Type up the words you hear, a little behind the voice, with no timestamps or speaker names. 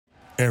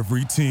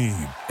Every team,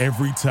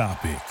 every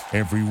topic,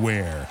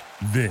 everywhere.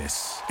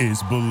 This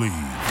is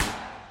Bleav.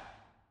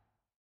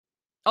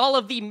 All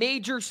of the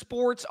major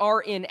sports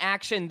are in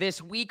action this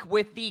week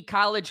with the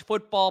college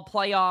football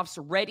playoffs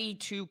ready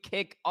to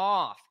kick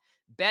off.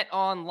 Bet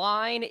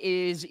Online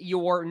is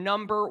your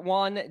number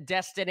one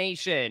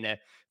destination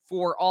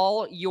for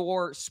all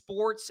your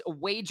sports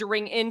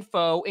wagering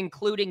info,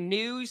 including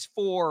news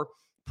for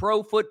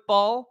pro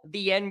football,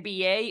 the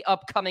NBA,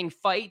 upcoming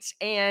fights,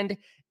 and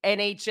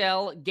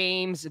NHL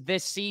games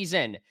this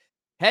season.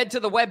 Head to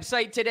the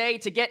website today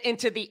to get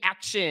into the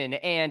action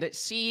and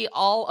see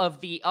all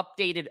of the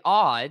updated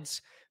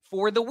odds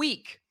for the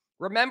week.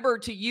 Remember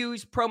to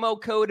use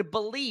promo code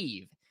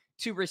Bleav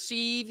to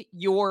receive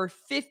your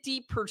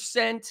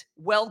 50%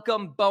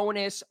 welcome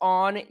bonus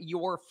on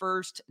your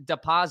first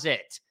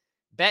deposit.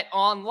 Bet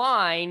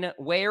Online,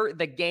 where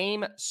the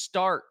game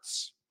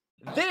starts.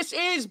 This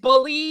is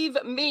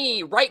Bleav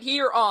Me right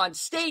here on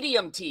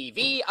Stadium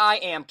TV. I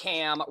am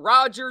Cam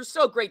Rogers.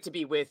 So great to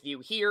be with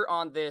you here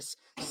on this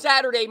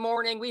Saturday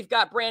morning. We've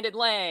got Brandon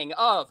Lang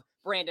of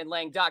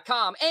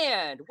BrandonLang.com,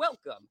 and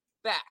welcome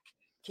back,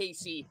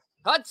 Casey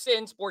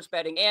Hudson, sports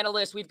betting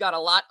analyst. We've got a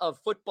lot of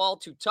football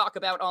to talk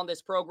about on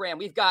this program.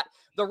 We've got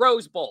the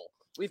Rose Bowl.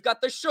 We've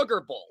got the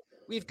Sugar Bowl.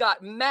 We've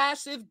got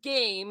massive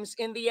games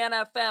in the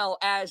NFL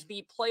as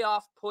the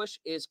playoff push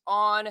is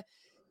on.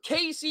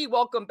 Casey,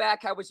 welcome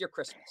back. How was your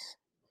Christmas?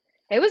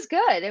 It was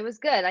good. It was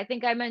good. I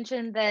think I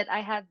mentioned that I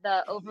had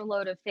the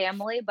overload of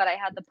family, but I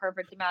had the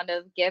perfect amount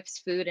of gifts,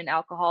 food, and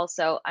alcohol.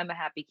 So I'm a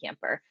happy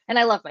camper. And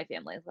I love my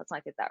family. Let's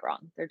not get that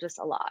wrong. They're just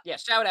a lot. Yeah,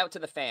 shout out to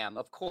the fam,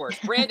 of course.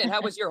 Brandon,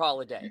 how was your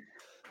holiday?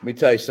 Let me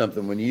tell you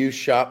something. When you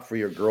shop for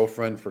your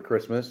girlfriend for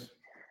Christmas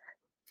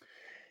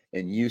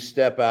and you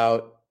step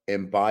out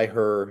and buy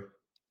her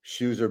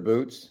shoes or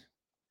boots,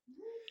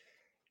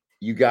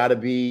 you better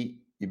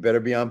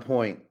be on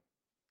point.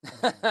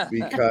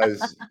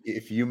 Because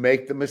if you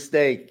make the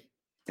mistake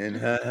and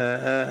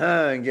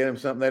and get them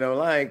something they don't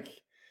like,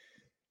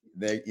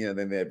 then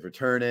they'd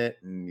return it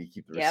and you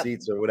keep the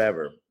receipts or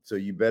whatever. So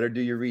you better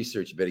do your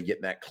research. You better get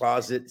in that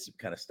closet, see what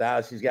kind of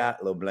style she's got,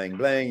 a little bling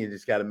bling. You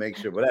just got to make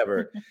sure,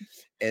 whatever.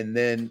 And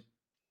then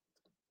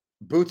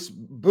boots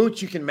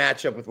you can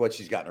match up with what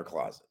she's got in her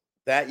closet.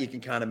 That you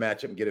can kind of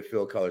match up and get a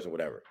feel, colors or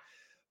whatever.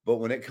 But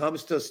when it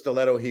comes to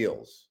stiletto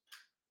heels,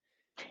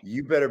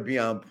 you better be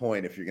on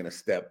point if you're going to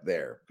step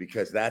there,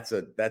 because that's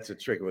a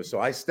trick.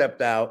 So I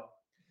stepped out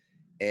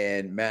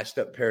and matched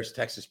up Paris,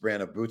 Texas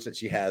brand of boots that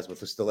she has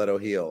with a stiletto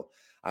heel.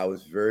 I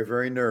was very,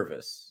 very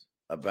nervous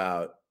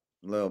about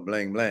little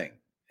bling bling.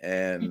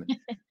 And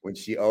when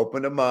she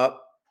opened them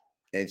up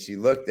and she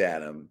looked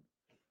at them,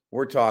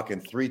 we're talking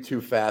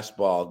 3-2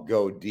 fastball,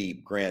 go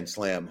deep, grand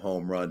slam,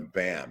 home run,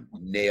 bam,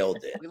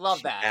 nailed it. We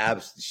love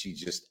that. She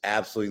just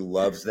absolutely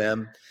loves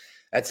them.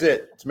 That's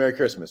it. It's Merry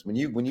Christmas. When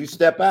you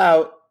step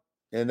out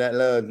in that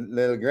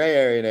little gray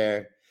area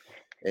there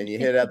and you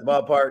hit it at the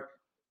ballpark,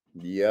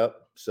 yep.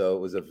 So it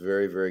was a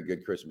very, very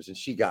good Christmas. And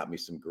she got me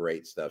some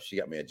great stuff. She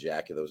got me a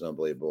jacket that was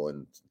unbelievable,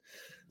 and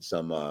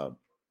some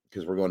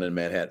because we're going to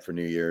Manhattan for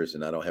New Year's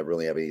and I don't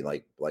really have any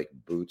like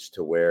boots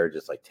to wear,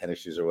 just like tennis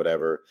shoes or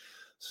whatever.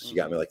 So she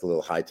got me like a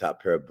little high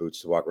top pair of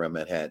boots to walk around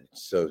Manhattan.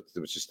 So it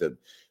was just couldn't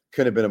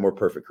have been a more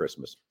perfect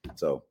Christmas.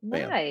 So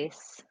bam.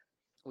 Nice.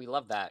 We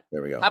love that.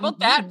 There we go. How about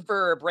that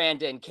for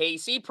Brandon,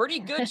 Casey? Pretty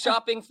good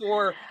shopping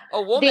for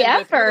a woman The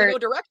with really effort. no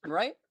direction,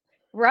 right?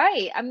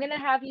 Right. I'm going to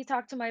have you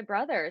talk to my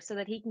brother so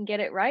that he can get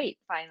it right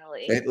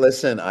finally. Hey,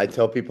 listen, I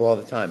tell people all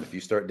the time, if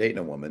you start dating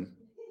a woman,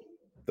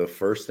 the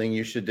first thing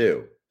you should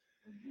do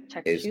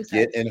Check the is shoe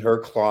get set. in her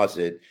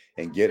closet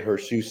and get her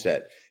shoe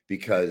set,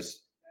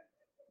 because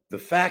the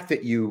fact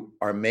that you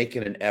are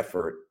making an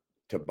effort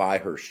to buy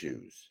her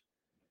shoes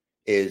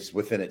is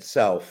within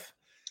itself.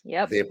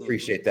 Yep. They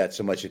appreciate that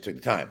so much you took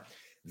the time.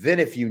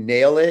 Then if you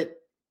nail it,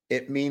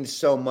 it means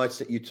so much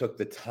that you took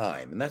the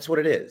time. And that's what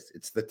it is.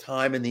 It's the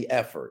time and the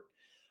effort.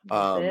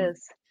 It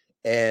is.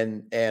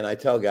 And I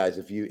tell guys,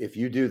 if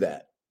you do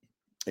that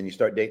and you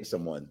start dating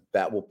someone,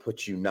 that will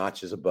put you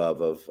notches above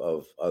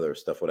of other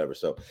stuff, whatever.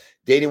 So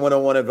dating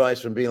 101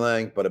 advice from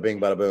Bleav, bada bing,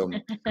 bada boom.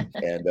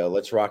 And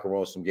let's rock and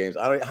roll some games.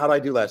 How did I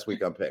do last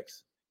week on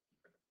picks?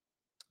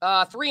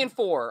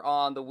 3-4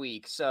 on the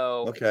week.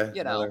 So, okay,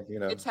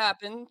 it's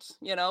happened.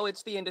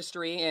 It's the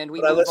industry, and we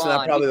but move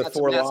on. Probably the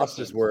 4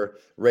 losses were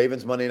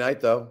Ravens Monday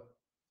night, though.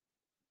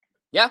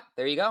 Yeah,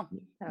 there you go.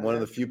 One of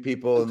the few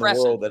people in the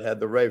world that had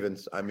the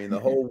Ravens. I mean, the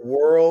whole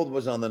world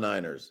was on the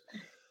Niners.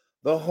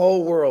 The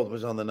whole world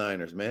was on the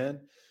Niners,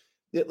 man.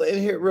 And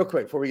here, real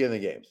quick, before we get into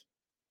the games.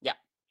 Yeah.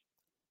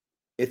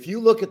 If you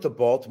look at the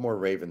Baltimore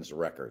Ravens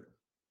record,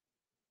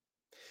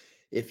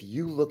 if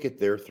you look at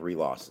their 3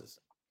 losses,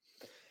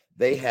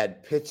 they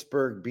had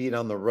Pittsburgh beat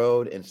on the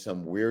road in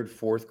some weird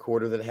fourth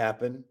quarter that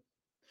happened.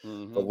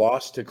 Mm-hmm. The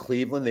loss to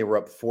Cleveland, they were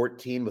up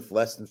 14 with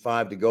less than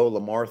 5 to go.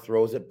 Lamar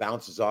throws it,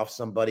 bounces off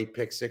somebody,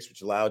 pick 6,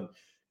 which allowed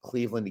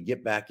Cleveland to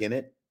get back in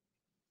it.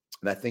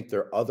 And I think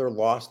their other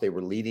loss, they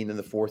were leading in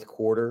the fourth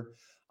quarter.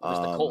 It was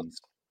the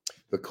Colts.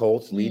 The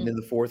Colts leading in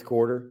the fourth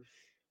quarter.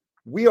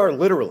 We are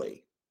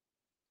literally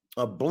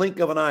a blink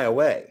of an eye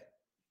away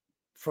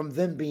from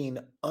them being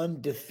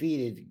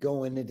undefeated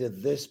going into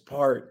this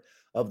part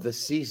of the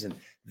season.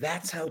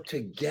 That's how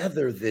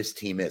together this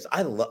team is.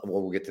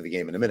 We'll get to the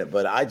game in a minute,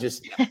 but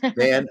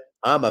man,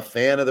 I'm a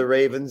fan of the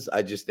Ravens.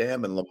 I just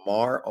am. And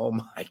Lamar, oh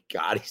my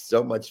God, he's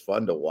so much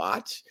fun to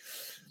watch.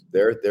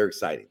 They're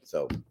exciting.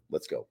 So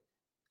let's go.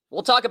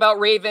 We'll talk about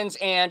Ravens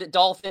and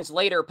Dolphins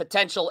later,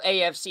 potential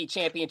AFC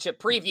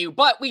Championship preview.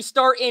 But we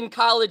start in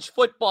college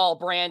football,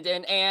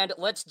 Brandon, and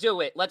let's do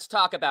it. Let's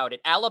talk about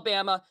it.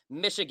 Alabama,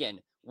 Michigan.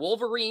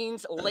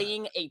 Wolverines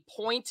laying 1.5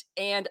 points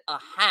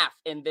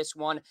in this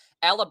one.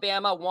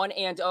 Alabama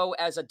 1-0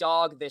 as a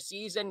dog this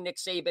season. Nick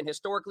Saban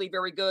historically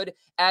very good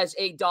as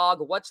a dog.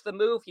 What's the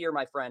move here,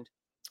 my friend?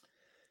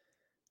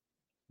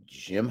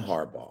 Jim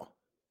Harbaugh.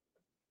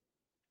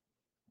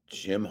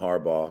 Jim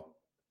Harbaugh.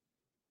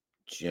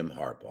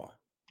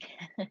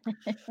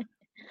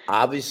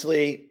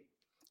 Obviously,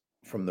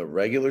 from the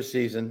regular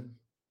season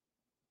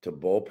to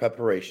bowl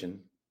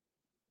preparation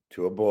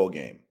to a bowl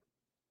game,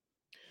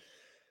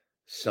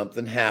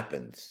 something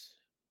happens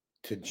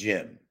to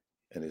Jim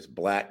and his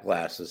black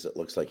glasses. It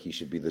looks like he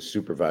should be the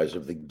supervisor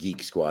of the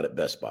geek squad at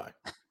Best Buy.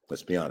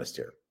 Let's be honest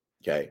here.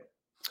 Okay.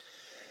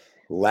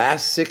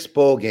 Last 6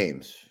 bowl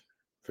games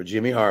for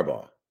Jimmy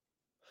Harbaugh.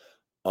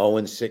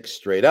 0-6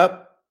 straight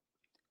up.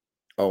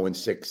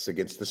 0-6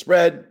 against the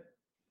spread.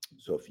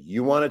 So if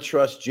you want to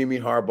trust Jimmy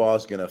Harbaugh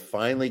is going to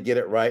finally get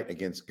it right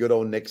against good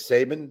old Nick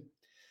Saban,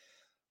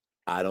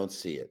 I don't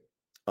see it.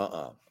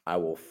 I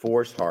will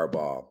force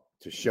Harbaugh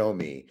to show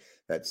me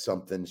that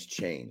something's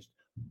changed.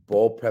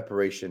 Bowl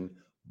preparation,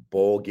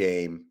 bowl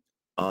game,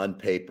 on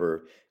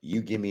paper.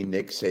 You give me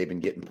Nick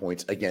Saban getting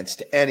points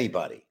against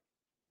anybody,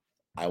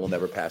 I will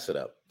never pass it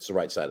up. It's the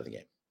right side of the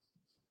game.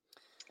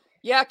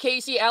 Yeah,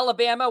 Casey,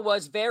 Alabama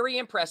was very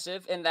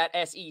impressive in that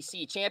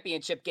SEC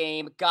championship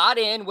game. Got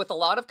in with a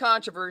lot of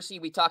controversy.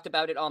 We talked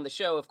about it on the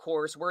show, of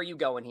course. Where are you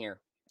going here?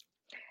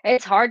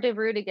 It's hard to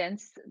root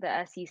against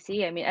the SEC.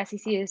 I mean,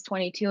 SEC is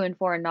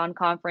 22-4 in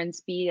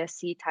non-conference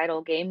BSC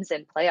title games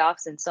and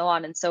playoffs and so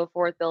on and so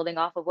forth, building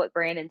off of what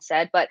Brandon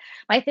said. But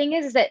my thing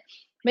is that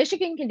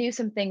Michigan can do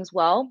some things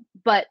well,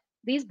 but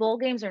these bowl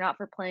games are not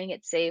for playing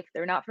it safe.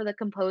 They're not for the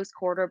composed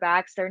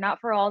quarterbacks. They're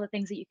not for all the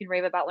things that you can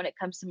rave about when it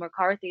comes to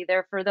McCarthy.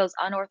 They're for those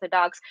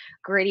unorthodox,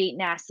 gritty,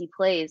 nasty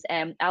plays.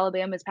 And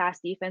Alabama's pass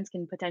defense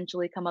can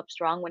potentially come up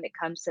strong when it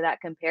comes to that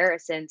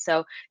comparison.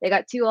 So they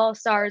got 2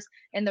 all-stars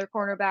in their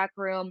cornerback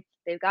room.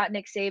 They've got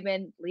Nick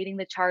Saban leading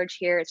the charge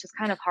here. It's just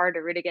kind of hard to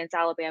root against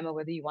Alabama,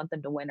 whether you want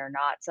them to win or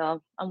not.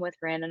 So I'm with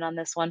Brandon on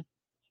this one.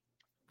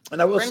 And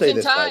I will Crimson say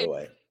this, Tide. by the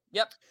way.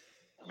 Yep.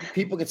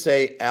 People could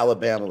say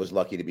Alabama was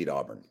lucky to beat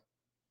Auburn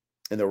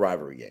in the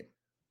rivalry game.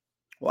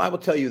 Well, I will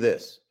tell you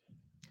this.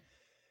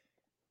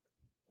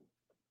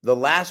 The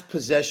last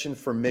possession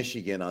for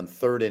Michigan on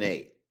 3rd and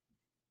 8,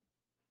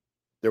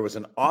 there was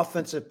an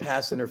offensive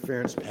pass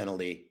interference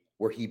penalty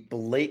where he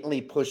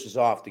blatantly pushes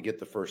off to get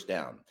the first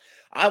down.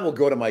 I will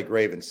go to my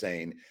grave and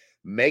saying,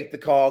 make the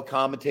call.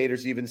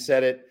 Commentators even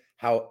said it,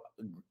 how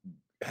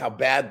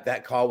bad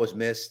that call was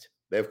missed.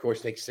 They, of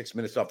course, take 6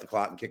 minutes off the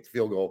clock and kick the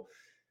field goal.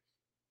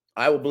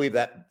 I will believe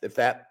that if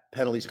that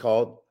penalty's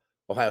called,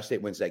 Ohio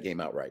State wins that game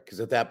outright, because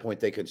at that point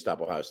they couldn't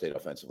stop Ohio State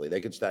offensively. They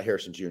could stop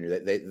Harrison Jr.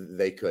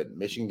 They couldn't.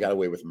 Michigan got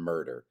away with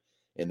murder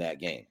in that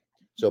game.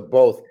 So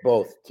both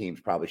teams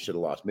probably should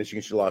have lost.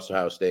 Michigan should have lost to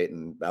Ohio State,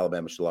 and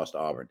Alabama should have lost to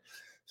Auburn.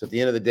 So at the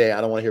end of the day,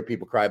 I don't want to hear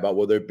people cry about,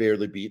 well, they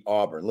barely beat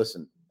Auburn.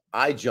 Listen,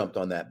 I jumped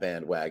on that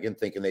bandwagon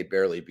thinking they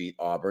barely beat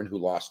Auburn, who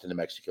lost to New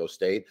Mexico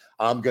State.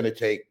 I'm going to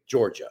take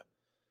Georgia.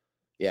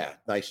 Yeah,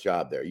 nice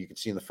job there. You can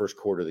see in the first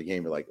quarter of the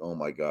game, you're like, oh,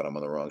 my God, I'm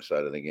on the wrong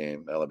side of the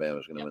game.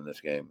 Alabama's going to win this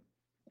game.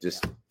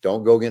 Just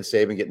don't go against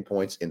Saban getting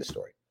points in the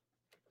story.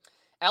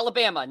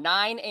 Alabama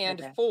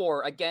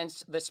 9-4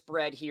 against the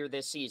spread here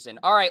this season.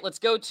 All right, let's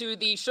go to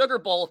the Sugar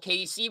Bowl,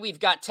 Casey. We've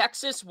got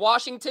Texas,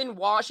 Washington.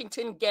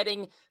 Washington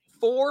getting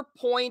 4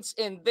 points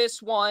in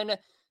this one.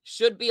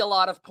 Should be a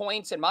lot of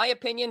points, in my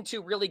opinion.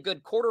 2 really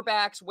good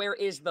quarterbacks. Where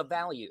is the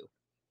value?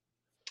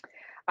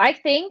 I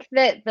think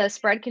that the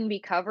spread can be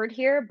covered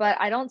here, but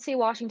I don't see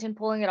Washington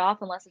pulling it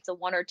off unless it's a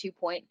 1 or 2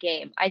 point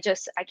game. I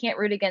can't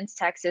root against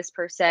Texas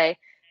per se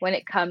when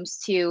it comes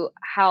to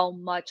how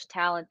much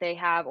talent they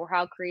have or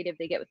how creative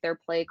they get with their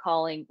play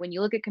calling. When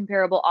you look at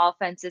comparable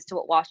offenses to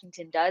what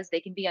Washington does, they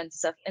can be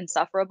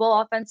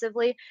insufferable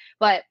offensively,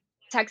 but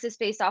Texas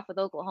faced off with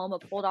Oklahoma,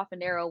 pulled off a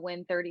narrow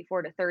win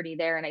 34-30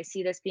 there. And I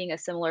see this being a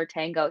similar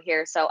tango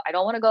here. So I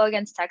don't want to go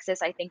against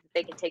Texas. I think that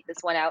they can take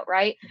this one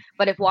outright.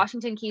 But if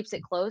Washington keeps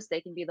it close,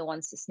 they can be the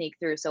ones to sneak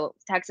through. So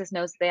Texas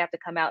knows that they have to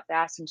come out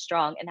fast and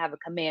strong and have a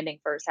commanding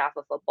first half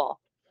of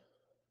football.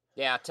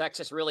 Yeah,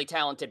 Texas really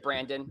talented,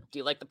 Brandon. Do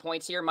you like the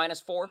points here,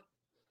 -4?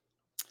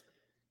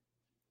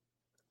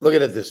 Look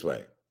at it this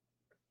way.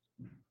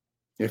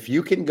 If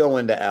you can go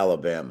into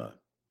Alabama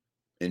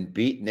and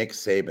beat Nick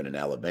Saban in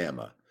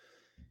Alabama,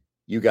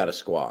 you got a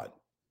squad.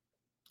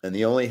 And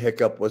the only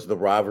hiccup was the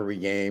rivalry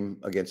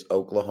game against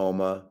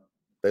Oklahoma.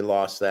 They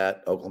lost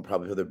that. Oakland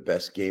probably had their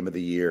best game of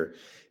the year.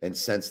 And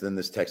since then,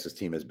 this Texas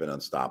team has been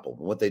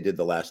unstoppable. What they did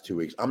the last 2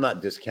 weeks, I'm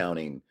not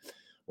discounting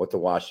what the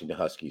Washington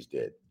Huskies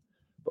did.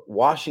 But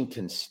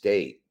Washington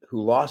State,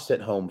 who lost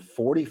at home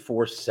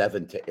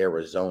 44-7 to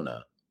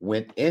Arizona,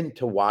 went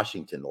into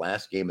Washington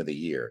last game of the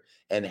year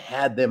and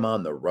had them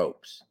on the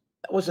ropes.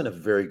 That wasn't a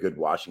very good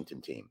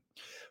Washington team.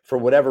 For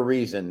whatever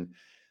reason,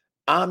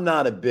 I'm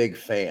not a big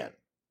fan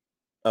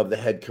of the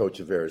head coach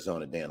of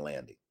Arizona, Dan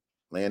Lanning.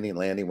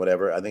 Landing,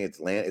 whatever. I think it's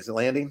Is it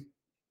Landing?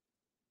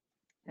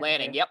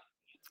 Lanning, yep.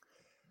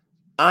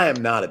 I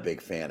am not a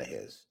big fan of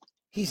his.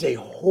 He's a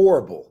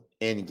horrible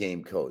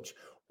in-game coach.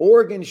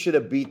 Oregon should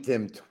have beat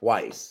them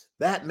twice.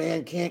 That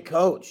man can't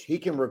coach. He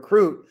can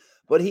recruit,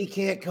 but he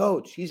can't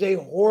coach. He's a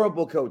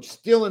horrible coach,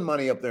 stealing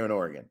money up there in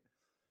Oregon.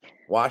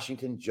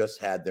 Washington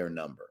just had their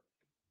number.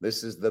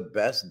 This is the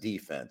best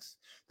defense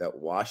that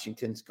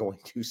Washington's going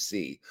to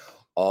see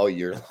all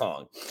year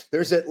long.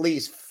 There's at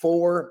least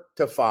 4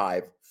 to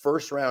 5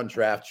 first-round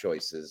draft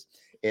choices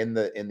in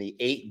the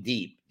 8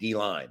 deep D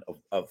line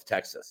of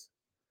Texas.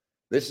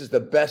 This is the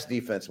best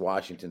defense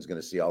Washington's going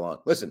to see all along.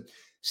 Listen,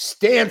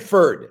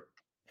 Stanford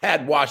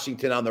had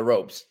Washington on the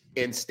ropes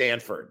in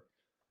Stanford.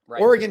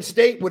 Right. Oregon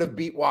State would have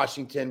beat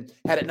Washington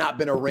had it not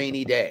been a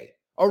rainy day.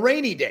 A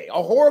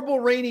horrible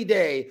rainy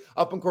day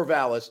up in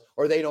Corvallis,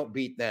 or they don't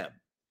beat them.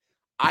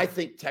 I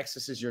think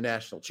Texas is your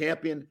national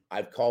champion.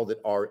 I've called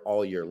it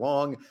all year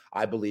long.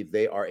 I Bleav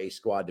they are a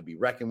squad to be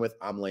reckoned with.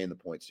 I'm laying the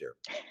points here.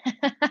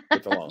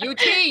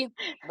 UT,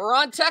 we're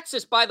on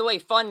Texas, by the way.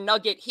 Fun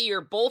nugget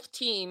here. Both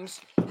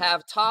teams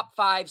have top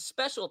 5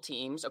 special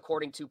teams,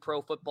 according to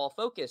Pro Football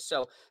Focus.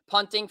 So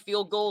punting,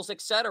 field goals,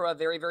 etc.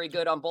 Very, very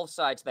good on both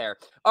sides there.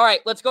 All right,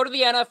 let's go to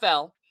the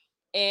NFL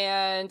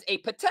and a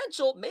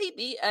potential,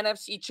 maybe,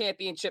 NFC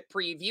Championship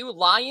preview.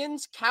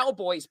 Lions,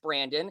 Cowboys,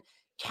 Brandon.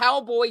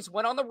 Cowboys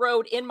went on the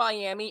road in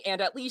Miami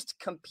and at least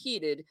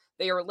competed.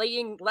 They are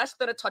laying less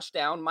than a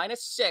touchdown,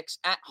 -6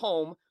 at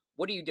home.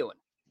 What are you doing?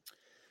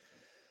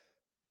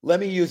 Let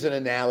me use an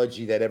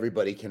analogy that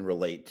everybody can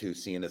relate to,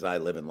 seeing as I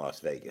live in Las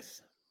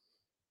Vegas.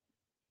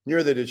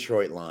 You're the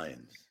Detroit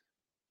Lions.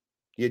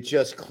 You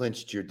just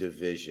clinched your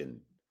division.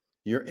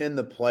 You're in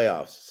the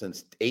playoffs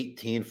since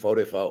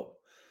 1844.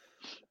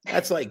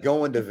 That's like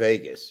going to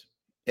Vegas.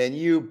 And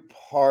you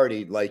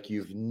partied like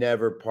you've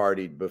never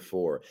partied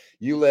before.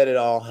 You let it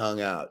all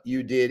hang out.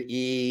 You did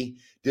a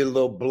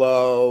little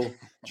blow,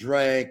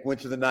 drank,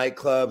 went to the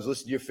nightclubs,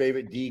 listened to your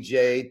favorite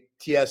DJ.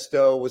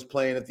 Tiesto was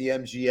playing at the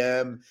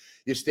MGM.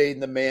 You stayed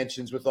in the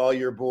mansions with all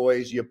your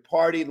boys. You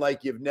partied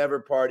like you've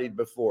never partied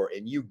before.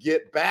 And you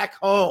get back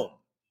home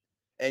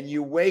and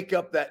you wake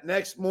up that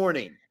next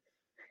morning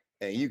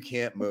and you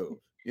can't move.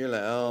 You're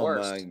like, oh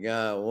Worst. my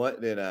God, what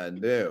did I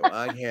do?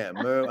 I can't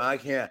move. I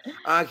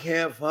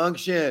can't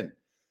function.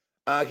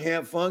 I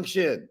can't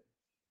function.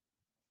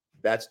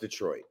 That's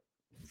Detroit.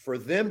 For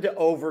them to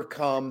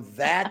overcome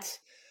that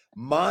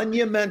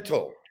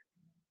monumental,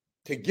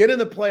 to get in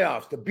the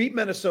playoffs, to beat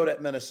Minnesota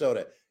at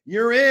Minnesota,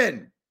 you're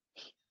in.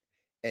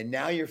 And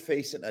now you're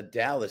facing a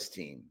Dallas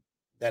team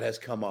that has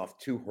come off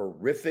 2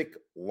 horrific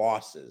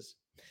losses.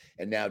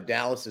 And now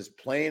Dallas is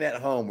playing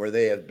at home where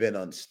they have been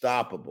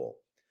unstoppable.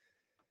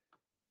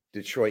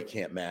 Detroit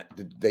can't match.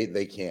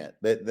 They can't.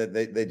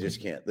 They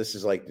just can't. This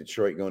is like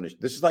Detroit going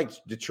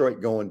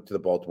to the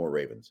Baltimore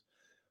Ravens,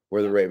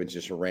 where the Ravens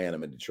just ran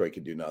them and Detroit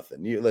could do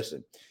nothing. You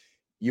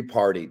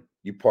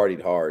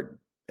partied hard,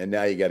 and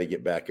now you got to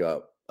get back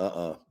up.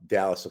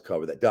 Dallas will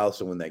cover that. Dallas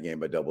will win that game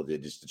by double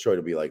digits. Detroit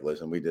will be like,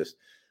 listen, we just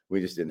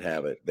didn't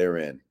have it. They're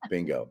in.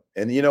 Bingo.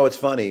 And you know what's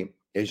funny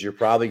is you're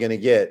probably going to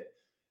get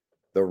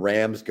the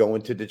Rams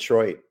going to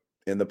Detroit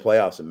in the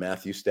playoffs and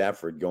Matthew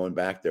Stafford going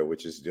back there,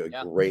 which is a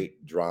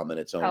great drama in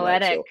its own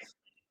right. So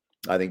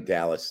I think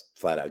Dallas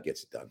flat out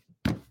gets it done.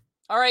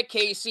 All right,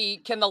 Casey,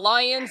 can the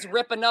Lions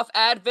rip enough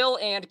Advil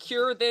and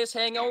cure this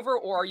hangover,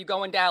 or are you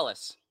going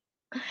Dallas?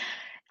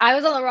 I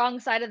was on the wrong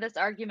side of this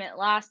argument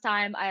last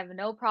time. I have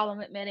no problem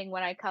admitting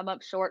when I come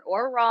up short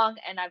or wrong,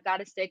 and I've got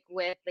to stick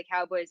with the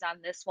Cowboys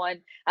on this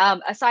one.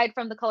 Aside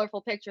from the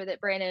colorful picture that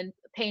Brandon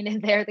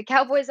painted there, the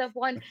Cowboys have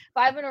won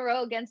 5 in a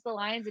row against the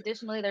Lions.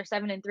 Additionally, they're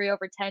 7-3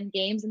 over 10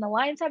 games, and the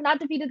Lions have not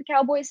defeated the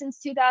Cowboys since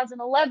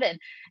 2011.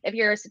 If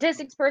you're a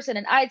statistics person,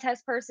 an eye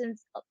test person,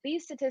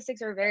 these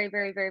statistics are very,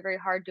 very, very, very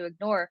hard to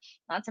ignore.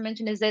 Not to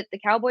mention is that the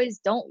Cowboys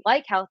don't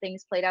like how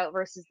things played out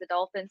versus the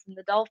Dolphins, and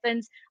the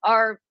Dolphins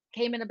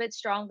came in a bit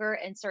stronger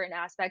in certain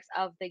aspects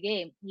of the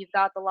game. You've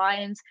got the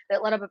Lions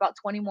that let up about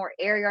 20 more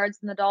air yards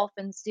than the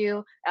Dolphins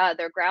do.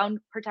 Their ground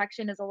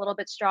protection is a little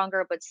bit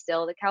stronger, but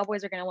still the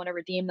Cowboys are going to want to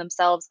redeem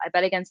themselves. I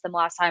bet against them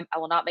last time. I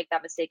will not make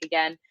that mistake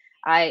again.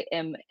 I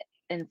am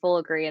in full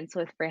agreement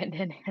with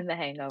Brandon and the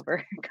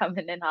hangover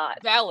coming in hot.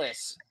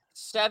 Dallas,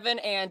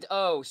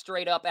 7-0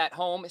 straight up at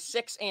home,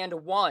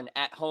 6-1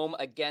 at home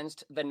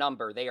against the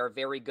number. They are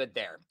very good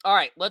there. All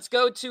right, let's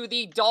go to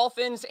the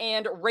Dolphins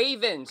and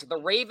Ravens. The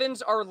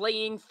Ravens are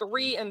laying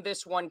 3 in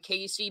this one,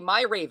 Casey.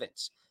 My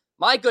Ravens,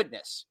 my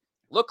goodness,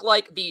 look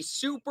like the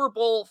Super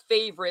Bowl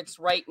favorites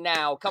right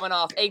now, coming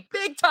off a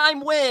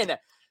big-time win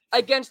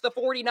against the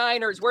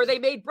 49ers, where they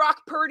made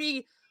Brock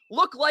Purdy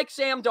look like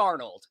Sam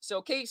Darnold.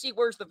 So, Casey,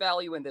 where's the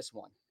value in this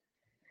one?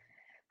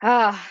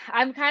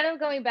 I'm kind of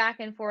going back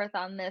and forth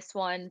on this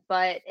one,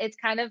 but it's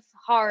kind of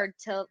hard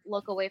to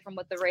look away from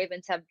what the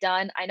Ravens have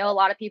done. I know a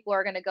lot of people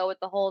are going to go with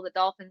the whole the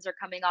Dolphins are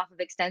coming off of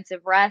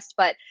extensive rest,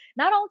 but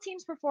not all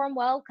teams perform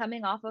well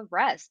coming off of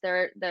rest.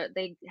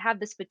 They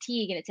have this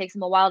fatigue, and it takes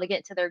them a while to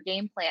get to their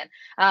game plan.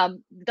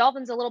 The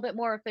Dolphins a little bit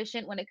more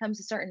efficient when it comes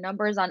to certain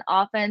numbers on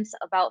offense,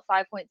 about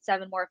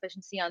 5.7 more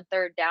efficiency on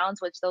third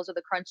downs, which those are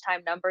the crunch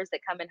time numbers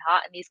that come in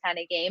hot in these kind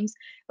of games.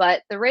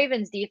 But the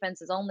Ravens defense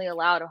has only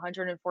allowed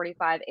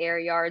 145 air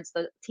yards.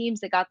 The teams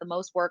that got the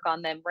most work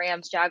on them,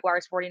 Rams,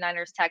 Jaguars,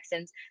 49ers,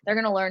 Texans, they're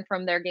going to learn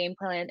from their game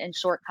plan and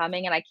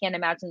shortcoming. And I can't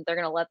imagine that they're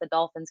going to let the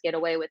Dolphins get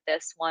away with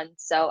this one.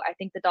 So I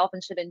think the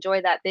Dolphins should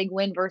enjoy that big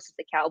win versus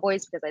the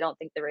Cowboys, because I don't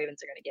think the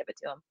Ravens are going to give it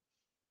to them.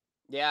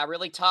 Yeah,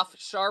 really tough,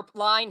 sharp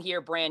line here,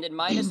 Brandon.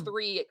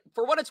 -3.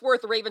 For what it's worth,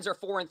 the Ravens are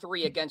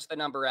 4-3 against the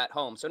number at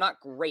home. So not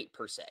great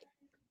per se.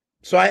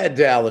 So I had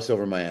Dallas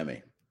over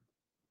Miami.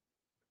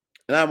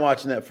 And I'm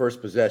watching that first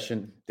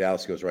possession.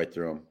 Dallas goes right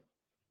through them.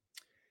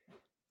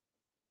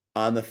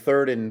 On the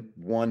 3rd and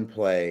 1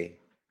 play,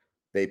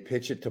 they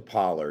pitch it to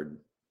Pollard,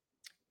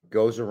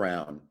 goes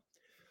around,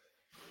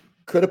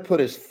 could have put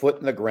his foot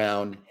in the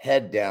ground,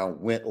 head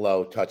down, went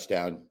low,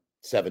 touchdown,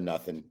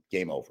 7-0,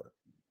 game over.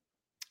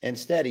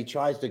 Instead, he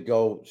tries to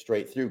go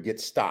straight through,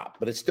 gets stopped,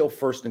 but it's still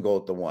 1st and goal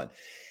at the 1.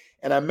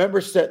 And I remember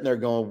sitting there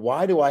going,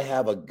 why do I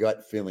have a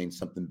gut feeling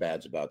something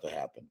bad's about to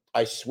happen?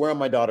 I swear on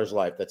my daughter's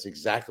life, that's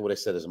exactly what I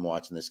said as I'm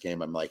watching this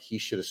game. I'm like, he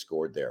should have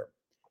scored there.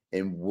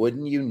 And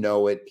wouldn't you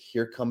know it,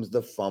 here comes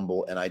the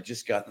fumble. And I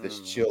just got this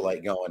chill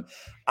like going,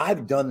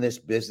 I've done this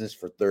business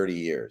for 30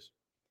 years.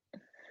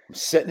 I'm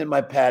sitting in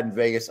my pad in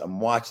Vegas. I'm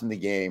watching the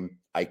game.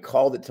 I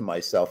called it to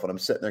myself, and I'm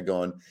sitting there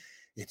going,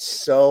 it's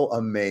so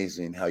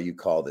amazing how you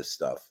call this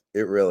stuff.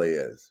 It really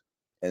is.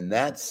 And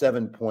that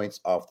 7 points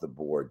off the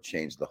board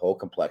changed the whole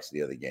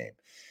complexity of the game.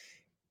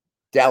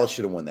 Dallas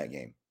should have won that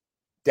game.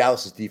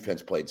 Dallas's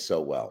defense played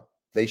so well.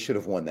 They should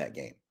have won that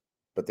game,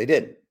 but they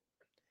didn't.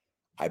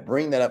 I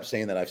bring that up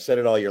saying that I've said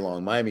it all year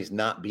long. Miami's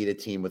not beat a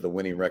team with a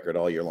winning record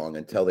all year long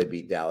until they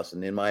beat Dallas.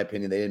 And in my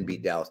opinion, they didn't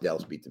beat Dallas.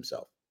 Dallas beat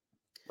themselves.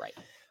 Right.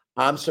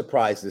 I'm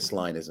surprised this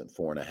line isn't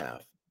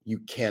 4.5. You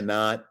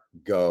cannot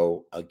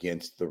go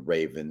against the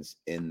Ravens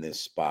in this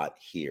spot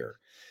here.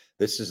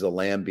 This is a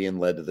lamb being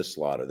led to the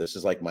slaughter. This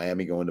is like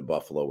Miami going to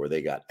Buffalo, where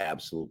they got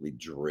absolutely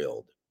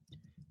drilled.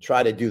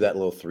 Try to do that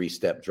little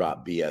 3-step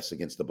drop BS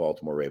against the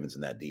Baltimore Ravens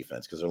in that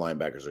defense, because their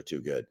linebackers are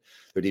too good.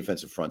 Their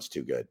defensive front's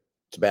too good.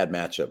 It's a bad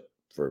matchup.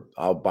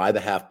 I'll buy the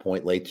 0.5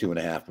 point, lay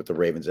 2.5 with the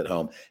Ravens at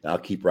home, and I'll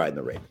keep riding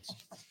the Ravens.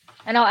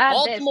 And I'll add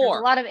Baltimore. this, there's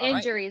a lot of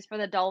injuries for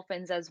the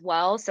Dolphins as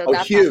well, so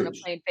that's not going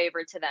to play in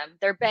favor to them.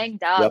 They're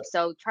banged up,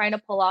 so trying to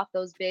pull off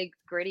those big,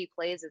 gritty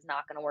plays is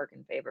not going to work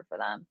in favor for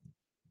them.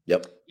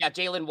 Yep. Yeah,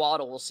 Jalen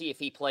Waddle, we'll see if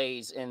he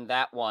plays in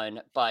that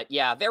one. But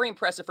yeah, very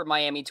impressive for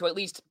Miami to at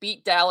least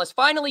beat Dallas,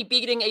 finally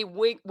beating a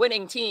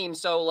winning team.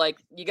 So, like,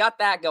 you got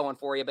that going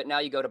for you, but now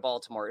you go to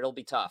Baltimore. It'll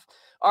be tough.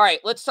 All right,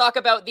 let's talk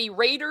about the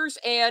Raiders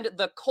and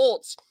the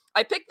Colts.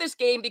 I picked this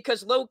game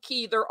because,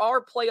 low-key, there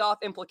are playoff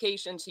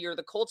implications here.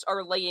 The Colts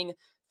are laying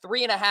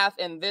 3.5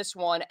 in this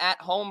one at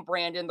home,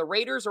 Brandon. The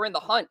Raiders are in the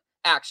hunt,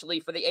 actually,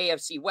 for the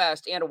AFC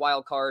West and a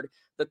wild card.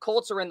 The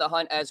Colts are in the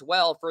hunt as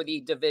well for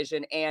the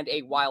division and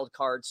a wild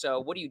card.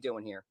 So what are you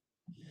doing here?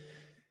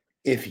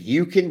 If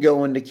you can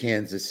go into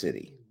Kansas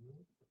City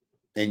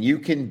and you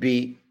can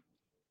beat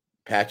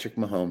Patrick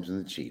Mahomes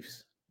and the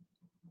Chiefs,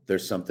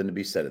 there's something to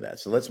be said of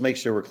that. So let's make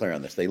sure we're clear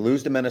on this. They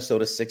lose to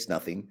Minnesota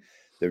 6-0.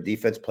 Their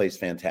defense plays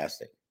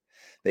fantastic.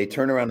 They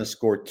turn around and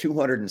score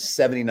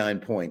 279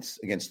 points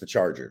against the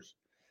Chargers.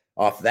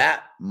 Off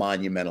that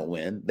monumental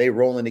win, they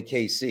roll into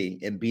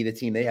KC and beat a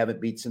team they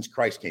haven't beat since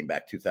Christ came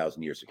back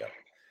 2,000 years ago.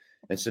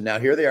 And so now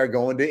here they are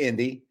going to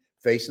Indy,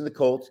 facing the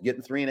Colts,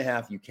 getting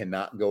 3.5. You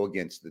cannot go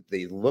against it.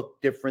 They look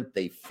different.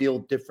 They feel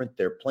different.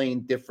 They're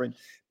playing different.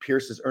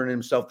 Pierce is earning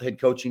himself the head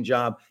coaching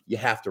job. You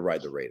have to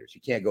ride the Raiders.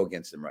 You can't go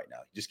against them right now.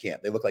 You just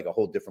can't. They look like a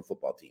whole different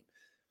football team.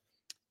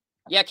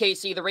 Yeah,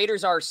 Casey, the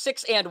Raiders are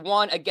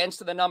 6-1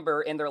 against the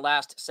number in their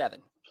last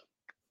 7.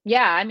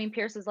 Yeah, I mean,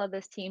 Pierce has led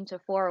this team to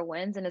 4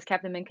 wins and has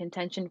kept them in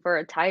contention for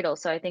a title.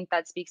 So I think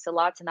that speaks a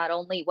lot to not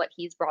only what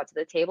he's brought to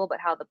the table, but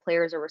how the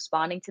players are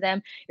responding to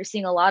them. You're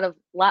seeing a lot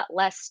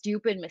less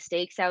stupid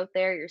mistakes out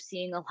there. You're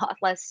seeing a lot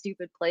less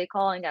stupid play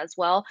calling as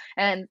well.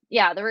 And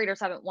yeah, the Raiders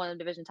haven't won a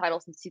division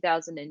title since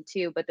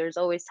 2002, but there's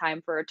always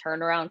time for a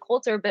turnaround.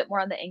 Colts are a bit more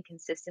on the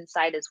inconsistent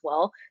side as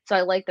well. So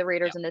I like the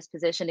Raiders in this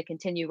position to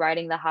continue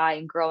riding the high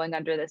and growing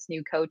under this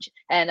new coach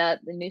and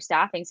the new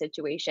staffing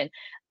situation.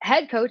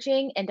 Head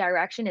coaching and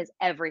direction is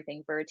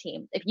everything for a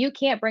team. If you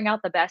can't bring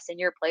out the best in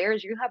your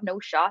players, you have no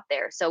shot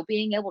there. So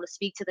being able to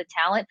speak to the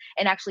talent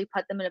and actually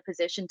put them in a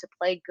position to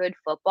play good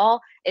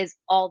football is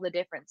all the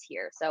difference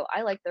here. So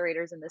I like the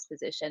Raiders in this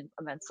position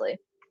immensely.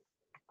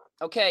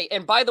 Okay,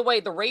 and by the way,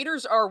 the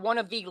Raiders are one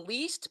of the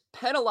least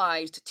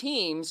penalized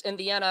teams in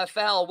the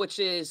NFL, which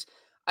is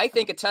I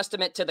think, a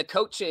testament to the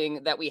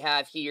coaching that we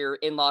have here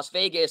in Las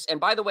Vegas. And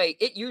by the way,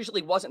 it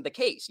usually wasn't the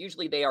case.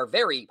 Usually they are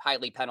very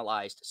highly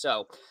penalized.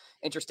 So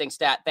interesting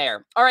stat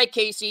there. All right,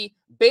 Casey,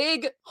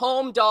 big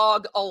home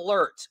dog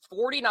alert.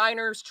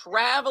 49ers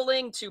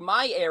traveling to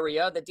my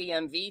area, the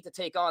DMV, to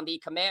take on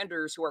the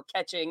Commanders, who are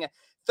catching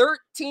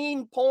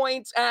 13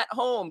 points at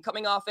home,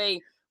 coming off a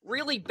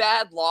really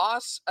bad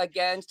loss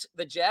against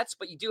the Jets.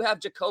 But you do have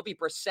Jacoby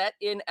Brissett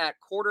in at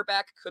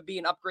quarterback. Could be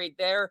an upgrade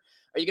there.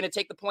 Are you going to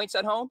take the points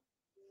at home?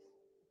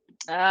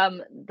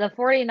 The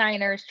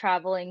 49ers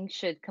traveling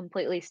should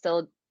completely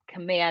still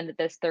command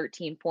this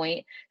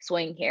 13-point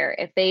swing here.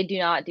 If they do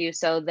not do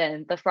so,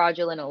 then the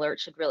fraudulent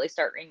alert should really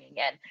start ringing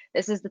in.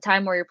 This is the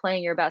time where you're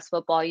playing your best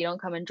football. You don't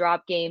come and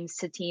drop games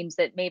to teams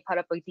that may put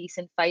up a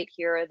decent fight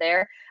here or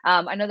there.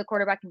 I know the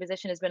quarterbacking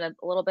position has been a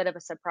little bit of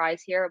a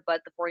surprise here,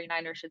 but the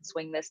 49ers should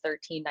swing this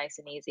 13 nice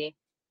and easy.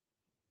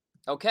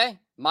 Okay,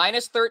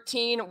 minus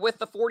 13 with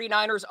the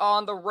 49ers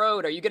on the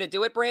road. Are you going to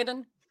do it,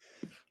 Brandon?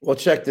 Well,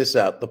 check this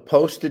out. The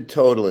posted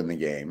total in the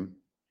game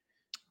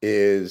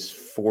is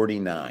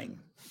 49.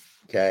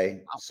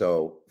 Okay. Wow.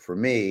 So for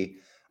me,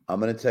 I'm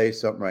going to tell you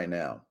something right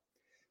now.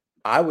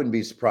 I wouldn't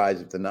be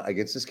surprised if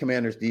against this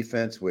Commanders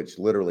defense, which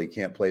literally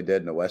can't play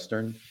dead in the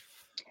Western,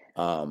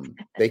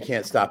 they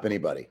can't stop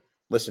anybody.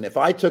 Listen, if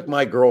I took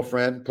my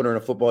girlfriend, put her in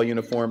a football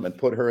uniform, and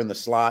put her in the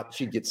slot,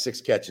 she'd get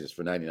 6 catches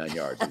for 99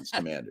 yards against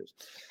Commanders.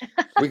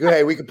 We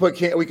could put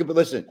Cam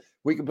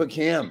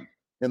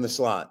in the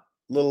slot.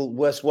 Little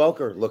Wes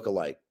Welker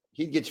lookalike.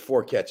 He'd get you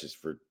 4 catches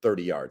for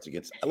 30 yards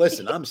against.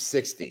 Listen, I'm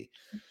 60.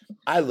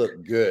 I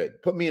look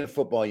good. Put me in a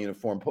football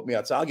uniform. Put me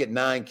outside. I'll get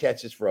 9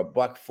 catches for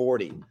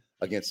 $140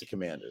 against the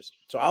Commanders.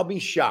 So I'll be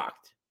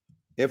shocked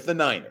if the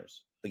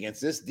Niners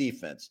against this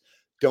defense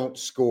don't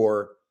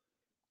score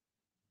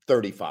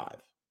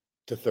 35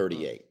 to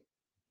 38.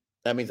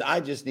 That means I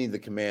just need the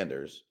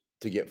Commanders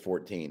to get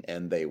 14,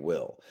 and they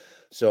will.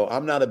 So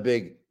I'm not a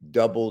big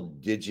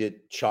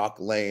double-digit chalk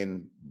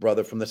laying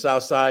brother from the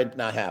South Side.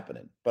 Not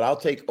happening. But I'll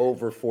take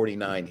over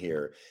 49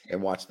 here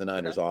and watch the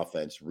Niners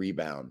offense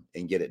rebound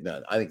and get it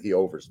done. I think the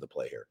over's the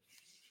play here.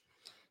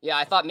 Yeah,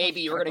 I thought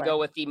maybe you were going to go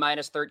with the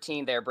minus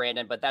 13 there,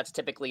 Brandon, but that's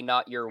typically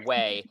not your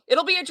way.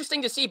 It'll be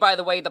interesting to see, by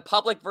the way, the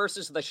public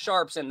versus the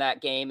Sharps in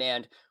that game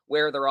and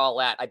where they're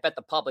all at. I bet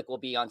the public will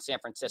be on San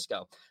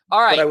Francisco.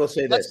 All right. But I will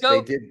say this.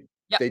 Go.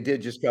 They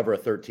did just cover a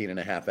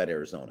 13.5 at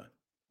Arizona.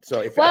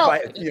 So if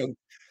I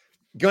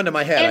gun to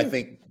my head, I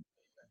think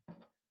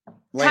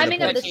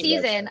timing of the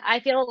season, I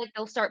feel like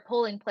they'll start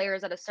pulling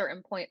players at a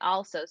certain point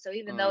also. So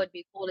even though it'd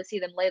be cool to see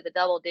them lay the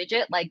double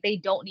digit, like they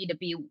don't need to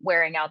be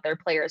wearing out their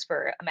players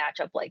for a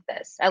matchup like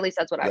this. At least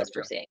that's what I was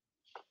foreseeing.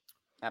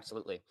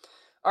 Absolutely.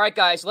 All right,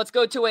 guys, let's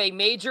go to a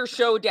major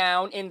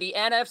showdown in the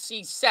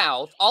NFC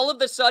South. All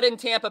of a sudden,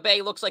 Tampa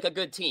Bay looks like a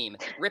good team,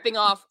 ripping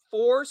off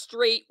 4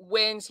 straight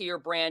wins here,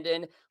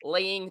 Brandon,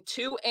 laying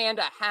 2.5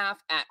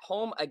 at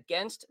home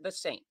against the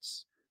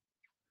Saints.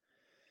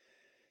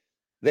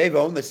 They've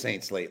owned the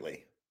Saints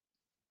lately.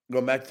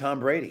 Going back to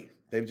Tom Brady,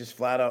 they've just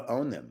flat out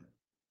owned them.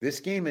 This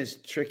game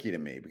is tricky to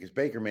me because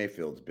Baker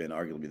Mayfield's been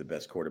arguably the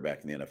best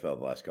quarterback in the NFL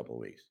the last couple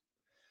of weeks.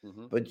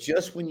 Mm-hmm. But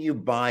just when you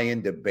buy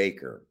into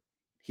Baker,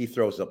 he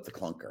throws up the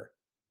clunker.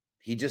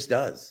 He just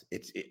does.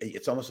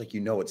 It's almost like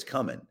it's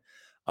coming.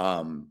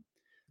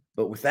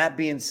 But with that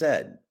being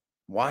said,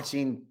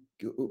 watching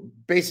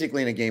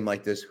basically in a game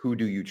like this, who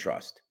do you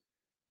trust?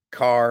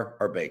 Carr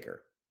or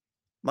Baker?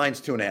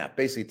 Mine's 2.5.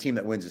 Basically, a team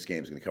that wins this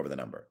game is going to cover the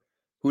number.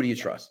 Who do you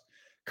trust?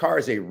 Carr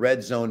is a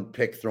red zone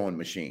pick throwing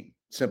machine.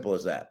 Simple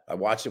as that. I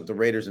watched it with the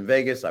Raiders in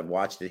Vegas. I've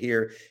watched it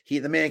here.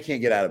 The man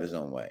can't get out of his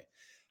own way.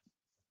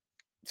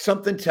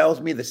 Something tells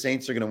me the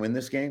Saints are going to win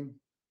this game.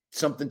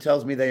 Something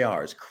tells me they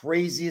are. As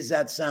crazy as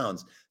that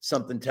sounds,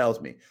 something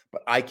tells me.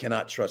 But I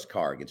cannot trust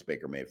Carr against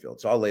Baker Mayfield.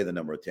 So I'll lay the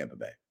number with Tampa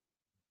Bay.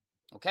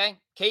 Okay.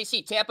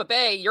 Casey, Tampa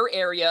Bay, your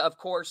area, of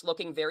course,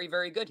 looking very,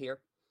 very good here.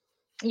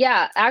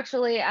 Yeah,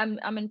 actually, I'm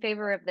in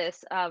favor of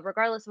this.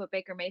 Regardless of what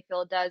Baker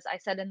Mayfield does, I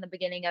said in the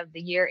beginning of the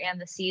year and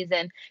the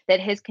season that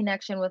his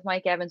connection with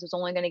Mike Evans was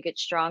only going to get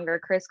stronger.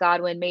 Chris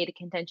Godwin made a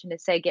contention to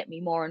say, get me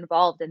more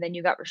involved. And then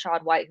you got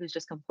Rachaad White, who's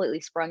just completely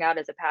sprung out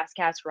as a pass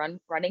cast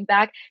running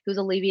back, who's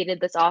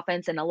alleviated this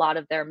offense and a lot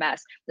of their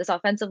mess. This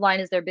offensive line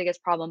is their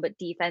biggest problem, but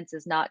defense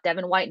is not.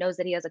 Devin White knows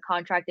that he has a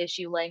contract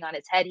issue laying on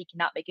his head. He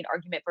cannot make an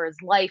argument for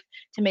his life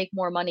to make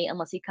more money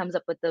unless he comes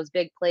up with those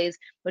big plays,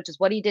 which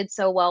is what he did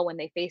so well when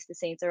they faced the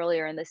Saints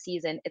earlier in the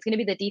season. It's going to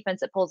be the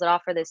defense that pulls it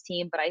off for this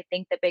team, but I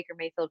think that Baker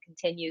Mayfield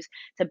continues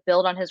to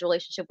build on his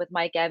relationship with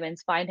Mike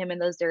Evans, find him in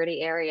those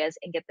dirty areas,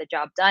 and get the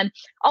job done.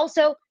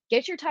 Also,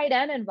 get your tight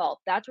end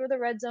involved. That's where the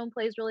red zone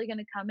play is really going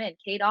to come in.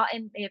 Cade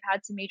Otton may have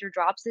had some major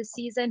drops this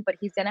season, but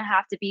he's going to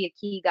have to be a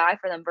key guy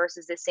for them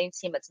versus this Saints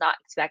team that's not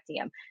expecting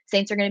him.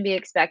 Saints are going to be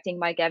expecting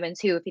Mike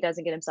Evans, who, if he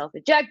doesn't get himself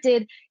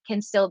ejected,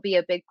 can still be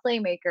a big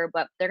playmaker,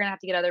 but they're going to have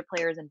to get other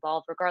players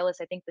involved. Regardless,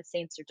 I think the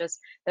Saints are just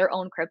their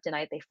own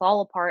kryptonite. They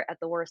fall apart at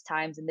the worst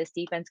times, and this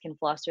defense can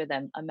fluster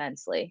them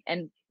immensely.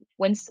 And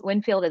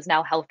Winfield is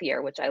now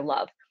healthier, which I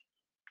love.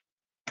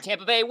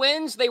 Tampa Bay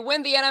wins. They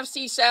win the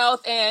NFC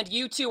South, and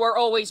you two are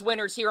always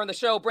winners here on the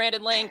show.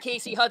 Brandon Lane,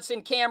 Casey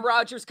Hudson, Cam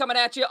Rogers coming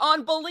at you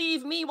on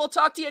Bleav Me. We'll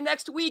talk to you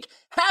next week.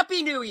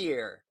 Happy New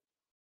Year.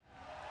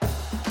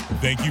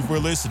 Thank you for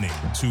listening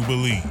to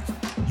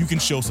Bleav. You can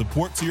show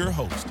support to your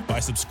host by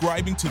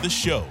subscribing to the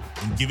show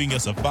and giving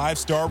us a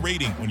 5-star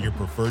rating on your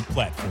preferred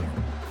platform.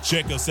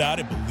 Check us out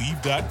at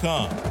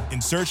Bleav.com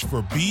and search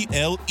for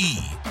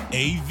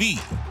BLEAV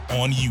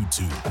on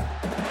YouTube.